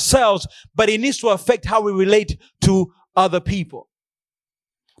relate to ourselves, but it needs to affect how we relate to other people.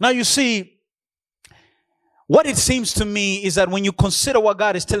 Now you see, what it seems to me is that when you consider what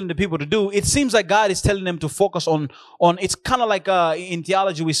God is telling the people to do, it seems like God is telling them to focus on it's kind of like in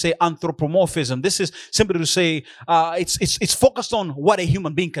theology we say anthropomorphism. This is simply to say it's focused on what a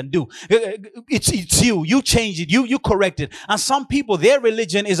human being can do. It's you change it, you correct it. And some people, their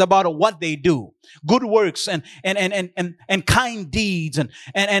religion is about what they do, good works and kind deeds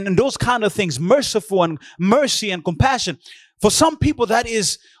and those kind of things, merciful and mercy and compassion. For some people, that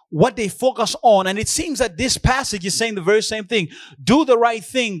is what they focus on. And it seems that this passage is saying the very same thing. Do the right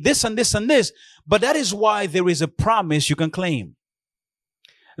thing, this and this and this. But that is why there is a promise you can claim.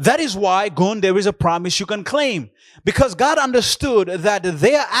 That is why, there is a promise you can claim. Because God understood that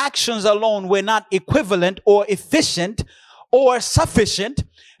their actions alone were not equivalent or efficient or sufficient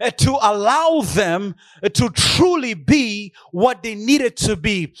to allow them to truly be what they needed to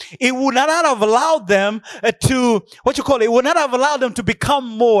be. It would not have allowed them it would not have allowed them to become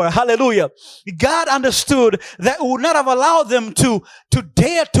more. Hallelujah. God understood that it would not have allowed them to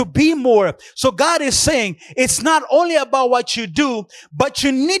dare to be more. So God is saying, it's not only about what you do, but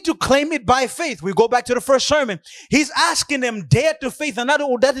you need to claim it by faith. We go back to the first sermon. He's asking them, dare to faith. And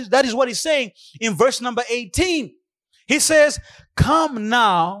that is what he's saying in verse number 18. He says, come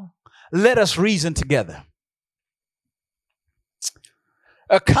now, let us reason together.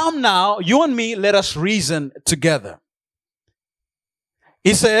 Come now, you and me, let us reason together.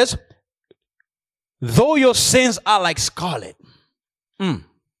 He says, though your sins are like scarlet,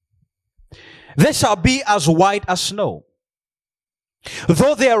 They shall be as white as snow.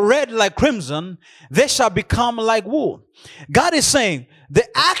 Though they are red like crimson, they shall become like wool. God is saying the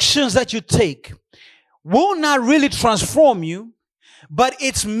actions that you take will not really transform you, but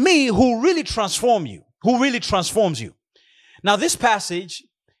it's me who really transforms you. Now, this passage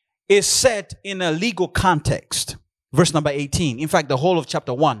is set in a legal context. Verse number 18. In fact, the whole of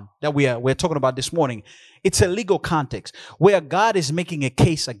chapter 1 that we're talking about this morning, it's a legal context where God is making a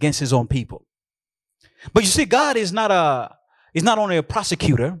case against his own people. But you see, God is not only a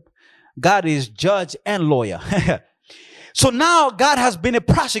prosecutor, God is judge and lawyer. So now God has been a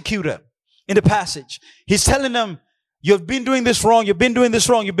prosecutor in the passage. He's telling them, you've been doing this wrong, you've been doing this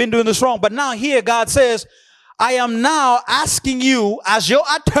wrong, you've been doing this wrong. But now here God says, I am now asking you as your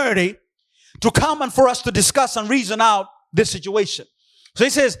attorney to come and for us to discuss and reason out this situation. So he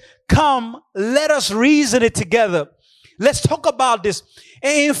says, come, let us reason it together. Let's talk about this.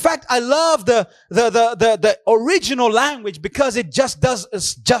 And in fact, I love the original language because it just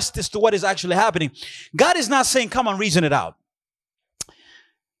does justice to what is actually happening. God is not saying, come and reason it out.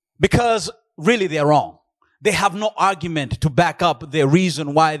 Because really they're wrong. They have no argument to back up their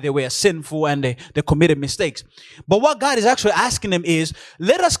reason why they were sinful and they committed mistakes. But what God is actually asking them is,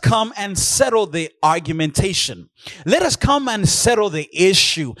 let us come and settle the argumentation. Let us come and settle the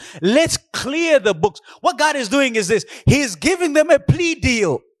issue. Let's clear the books. What God is doing is this. He is giving them a plea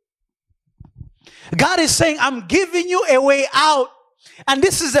deal. God is saying, I'm giving you a way out. And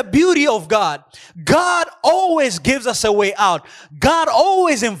this is the beauty of God. God always gives us a way out. God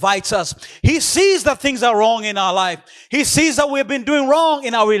always invites us. He sees that things are wrong in our life. He sees that we've been doing wrong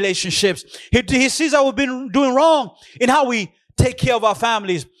in our relationships. He sees that we've been doing wrong in how we take care of our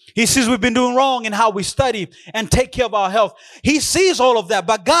families. He sees we've been doing wrong in how we study and take care of our health. He sees all of that.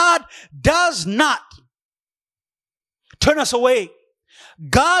 But God does not turn us away.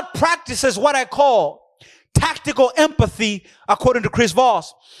 God practices what I call tactical empathy, according to Chris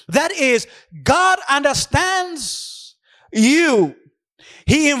Voss. That is, God understands you.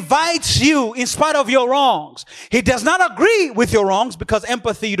 He invites you in spite of your wrongs. He does not agree with your wrongs, because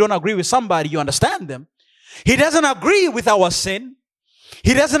empathy, you don't agree with somebody, you understand them. He doesn't agree with our sin.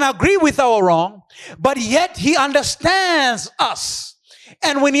 He doesn't agree with our wrong, but yet he understands us.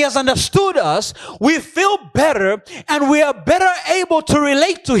 And when he has understood us, we feel better and we are better able to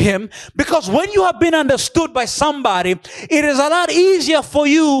relate to him, because when you have been understood by somebody, it is a lot easier for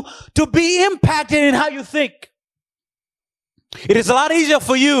you to be impacted in how you think. It is a lot easier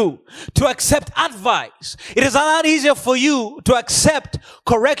for you to accept advice. It is a lot easier for you to accept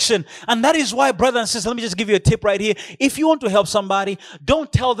correction. And that is why, brother and sister, let me just give you a tip right here. If you want to help somebody, don't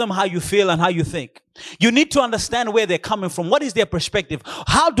tell them how you feel and how you think. You need to understand where they're coming from. What is their perspective?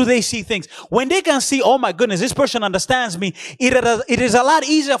 How do they see things? When they can see, oh my goodness, this person understands me, it is a lot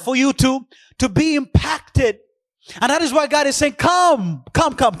easier for you to be impacted. And that is why God is saying, come.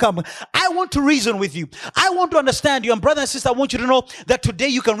 I want to reason with you. I want to understand you. And brother and sister, I want you to know that today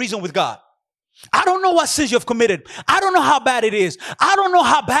you can reason with God. I don't know what sins you've committed. I don't know how bad it is. I don't know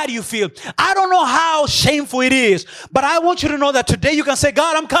how bad you feel. I don't know how shameful it is. But I want you to know that today you can say,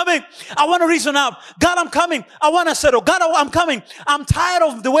 God, I'm coming. I want to reason out. God, I'm coming. I want to settle. God, I'm coming. I'm tired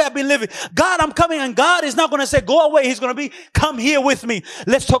of the way I've been living. God, I'm coming. And God is not going to say, go away. He's going to be, come here with me.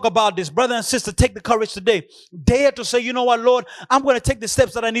 Let's talk about this. Brother and sister, take the courage today. Dare to say, you know what, Lord, I'm going to take the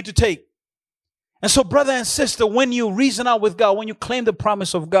steps that I need to take. And so, brother and sister, when you reason out with God, when you claim the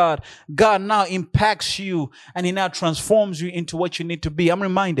promise of God, God now impacts you and he now transforms you into what you need to be. I'm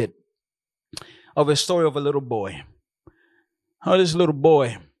reminded of a story of a little boy. How this little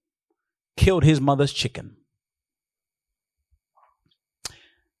boy killed his mother's chicken.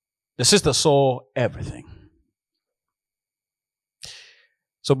 The sister saw everything.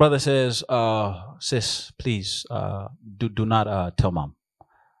 So brother says, sis, please do not tell mom.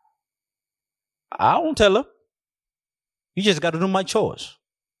 I won't tell her. You just got to do my chores.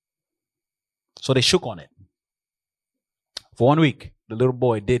 So they shook on it. For 1 week, the little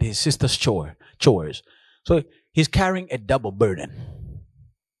boy did his sister's chores. So he's carrying a double burden.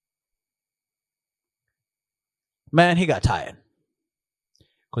 Man, he got tired.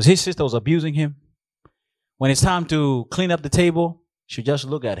 Because his sister was abusing him. When it's time to clean up the table, she just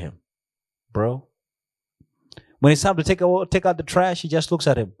look at him. Bro. When it's time to take out the trash, she just looks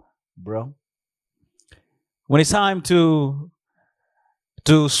at him. Bro. When it's time to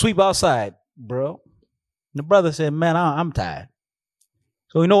sweep outside, bro, the brother said, man, I'm tired.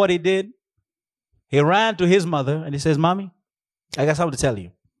 So you know what he did? He ran to his mother and he says, Mommy, I got something to tell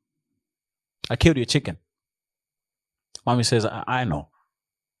you. I killed your chicken. Mommy says, I know.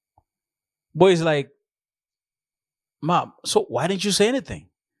 Boy's like, Mom, so why didn't you say anything?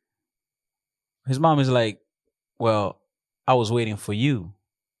 His mom is like, well, I was waiting for you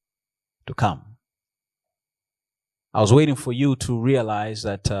to come. I was waiting for you to realize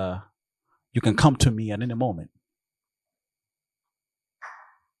that you can come to me at any moment.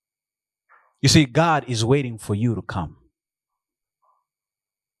 You see, God is waiting for you to come.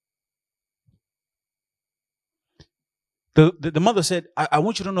 The mother said, I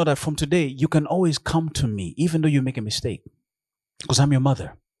want you to know that from today, you can always come to me, even though you make a mistake. Because I'm your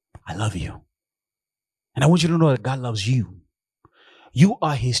mother. I love you. And I want you to know that God loves you. You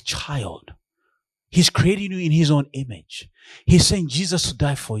are his child. He's creating you in his own image. He's saying Jesus to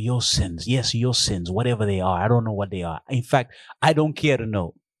die for your sins. Yes, your sins, whatever they are. I don't know what they are. In fact, I don't care to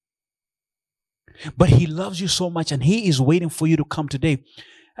know. But he loves you so much, and he is waiting for you to come today.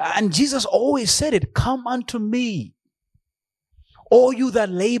 And Jesus always said it, come unto me, all you that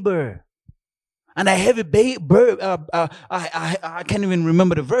labor and I heavy I can't even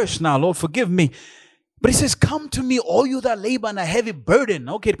remember the verse now. Lord, forgive me. But he says, come to me, all you that labor and a heavy burden.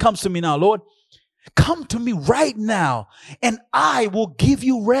 Okay, it comes to me now, Lord. Come to me right now, and I will give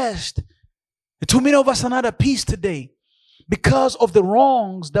you rest. Too many of us are not at peace today because of the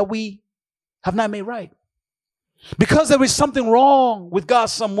wrongs that we have not made right. Because there is something wrong with God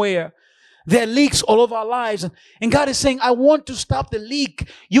somewhere. There are leaks all over our lives. And God is saying, I want to stop the leak.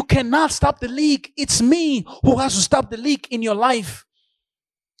 You cannot stop the leak. It's me who has to stop the leak in your life.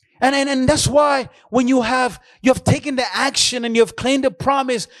 And that's why when you have taken the action and you have claimed the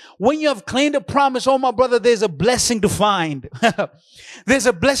promise, when you have claimed the promise, oh my brother, there's a blessing to find. There's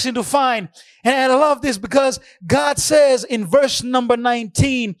a blessing to find. And I love this because God says in verse number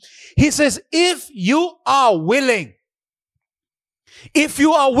 19, he says, if you are willing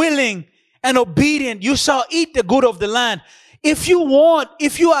and obedient, you shall eat the good of the land. If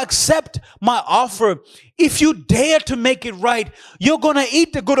you accept my offer, if you dare to make it right, you're going to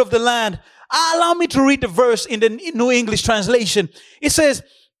eat the good of the land. Allow me to read the verse in the New English translation. It says,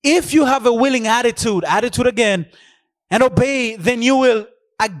 if you have a willing attitude again, and obey, then you will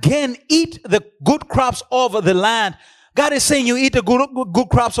again eat the good crops of the land. God is saying you eat the good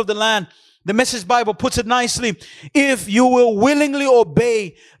crops of the land. The Message Bible puts it nicely. If you will willingly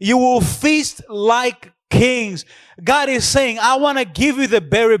obey, you will feast like kings. God is saying, I want to give you the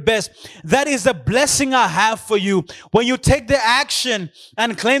very best. That is the blessing I have for you. When you take the action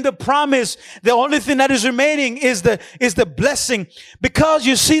and claim the promise, the only thing that is remaining is the blessing. Because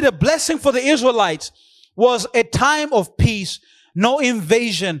you see, the blessing for the Israelites was a time of peace, no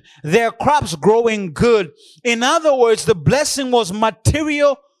invasion, their crops growing good. In other words, the blessing was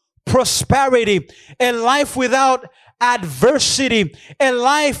material prosperity, a life without adversity, a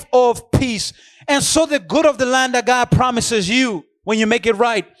life of peace. And so the good of the land that God promises you when you make it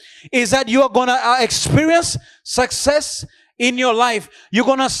right is that you are going to experience success in your life. You're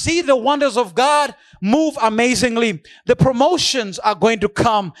going to see the wonders of God move amazingly. The promotions are going to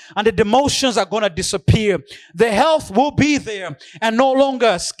come and the demotions are going to disappear. The health will be there and no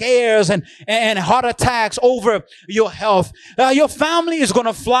longer scares and heart attacks over your health. Your family is going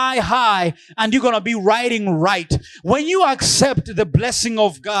to fly high and you're going to be riding right. When you accept the blessing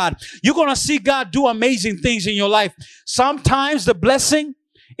of God, you're going to see God do amazing things in your life. Sometimes the blessing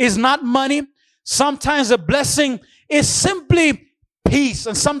is not money. Sometimes the blessing is simply peace.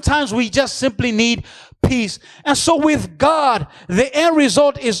 And sometimes we just simply need peace. And so with God, the end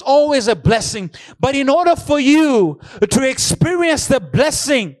result is always a blessing. But in order for you to experience the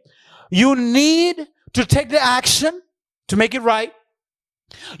blessing, you need to take the action to make it right.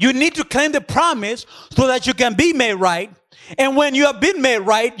 You need to claim the promise so that you can be made right. And when you have been made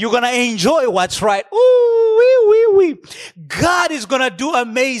right, you're going to enjoy what's right. Ooh, wee, wee, wee. God is going to do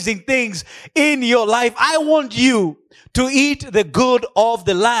amazing things in your life. I want you to eat the good of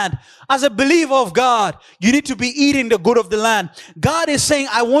the land. As a believer of God, you need to be eating the good of the land. God is saying,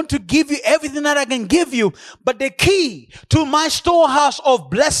 I want to give you everything that I can give you. But the key to my storehouse of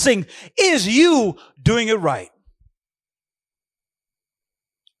blessing is you doing it right.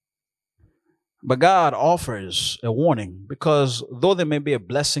 But God offers a warning because though there may be a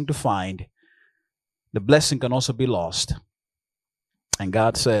blessing to find, the blessing can also be lost. And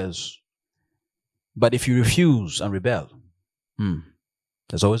God says, but if you refuse and rebel,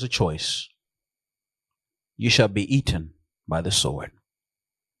 there's always a choice. You shall be eaten by the sword.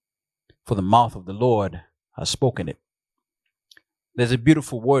 For the mouth of the Lord has spoken it. There's a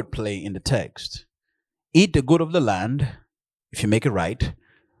beautiful wordplay in the text. Eat the good of the land if you make it right,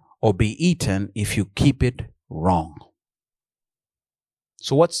 or be eaten if you keep it wrong.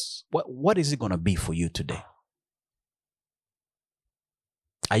 So what is it going to be for you today?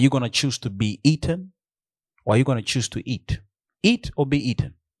 Are you going to choose to be eaten or are you going to choose to eat? Eat or be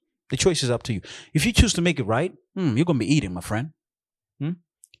eaten? The choice is up to you. If you choose to make it right, you're going to be eating, my friend.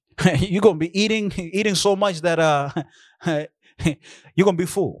 You're going to be eating so much that you're going to be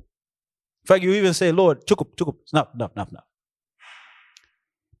full. In fact, you even say, Lord, chukup, no.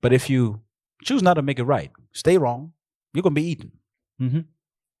 But if you choose not to make it right, stay wrong, you're going to be eaten.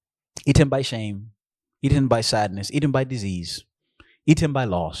 Eaten by shame, eaten by sadness, eaten by disease, eaten by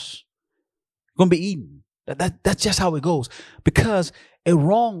loss. You're going to be eaten. That's just how it goes. Because a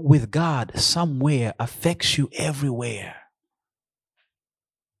wrong with God somewhere affects you everywhere.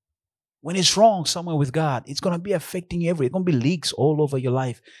 When it's wrong somewhere with God, it's going to be affecting you everywhere. It's going to be leaks all over your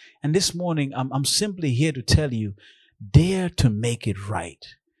life. And this morning, I'm simply here to tell you, dare to make it right.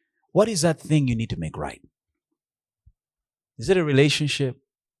 What is that thing you need to make right? Is it a relationship?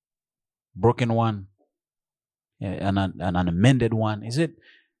 Broken one? An unamended one? Is it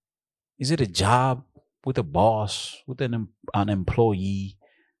a job with a boss, with an employee?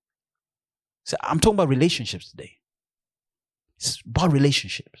 So I'm talking about relationships today. It's about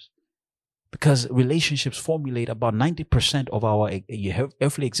relationships. Because relationships formulate about 90% of our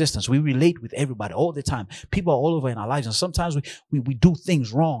earthly existence. We relate with everybody all the time. People are all over in our lives. And sometimes we do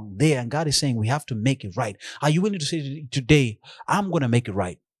things wrong there. And God is saying we have to make it right. Are you willing to say today, I'm going to make it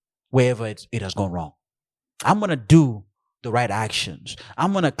right wherever it has gone wrong? I'm going to do the right actions.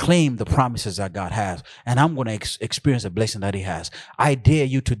 I'm going to claim the promises that God has. And I'm going to experience the blessing that He has. I dare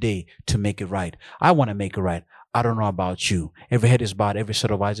you today to make it right. I want to make it right. I don't know about you. Every head is bowed, every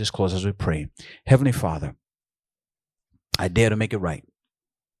set of eyes is closed as we pray. Heavenly Father, I dare to make it right.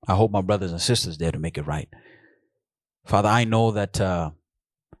 I hope my brothers and sisters dare to make it right. Father, I know that I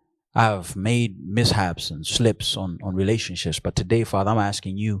have made mishaps and slips on relationships, but today, Father, I'm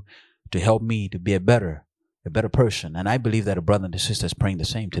asking you to help me to be a better person. And I believe that a brother and a sister is praying the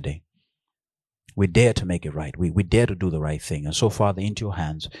same today. We dare to make it right. We dare to do the right thing. And so, Father, into your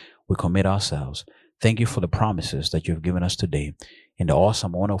hands, we commit ourselves. Thank you for the promises that you've given us today. In the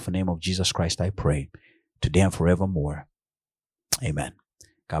awesome, wonderful name of Jesus Christ, I pray, today and forevermore. Amen.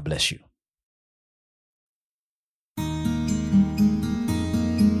 God bless you.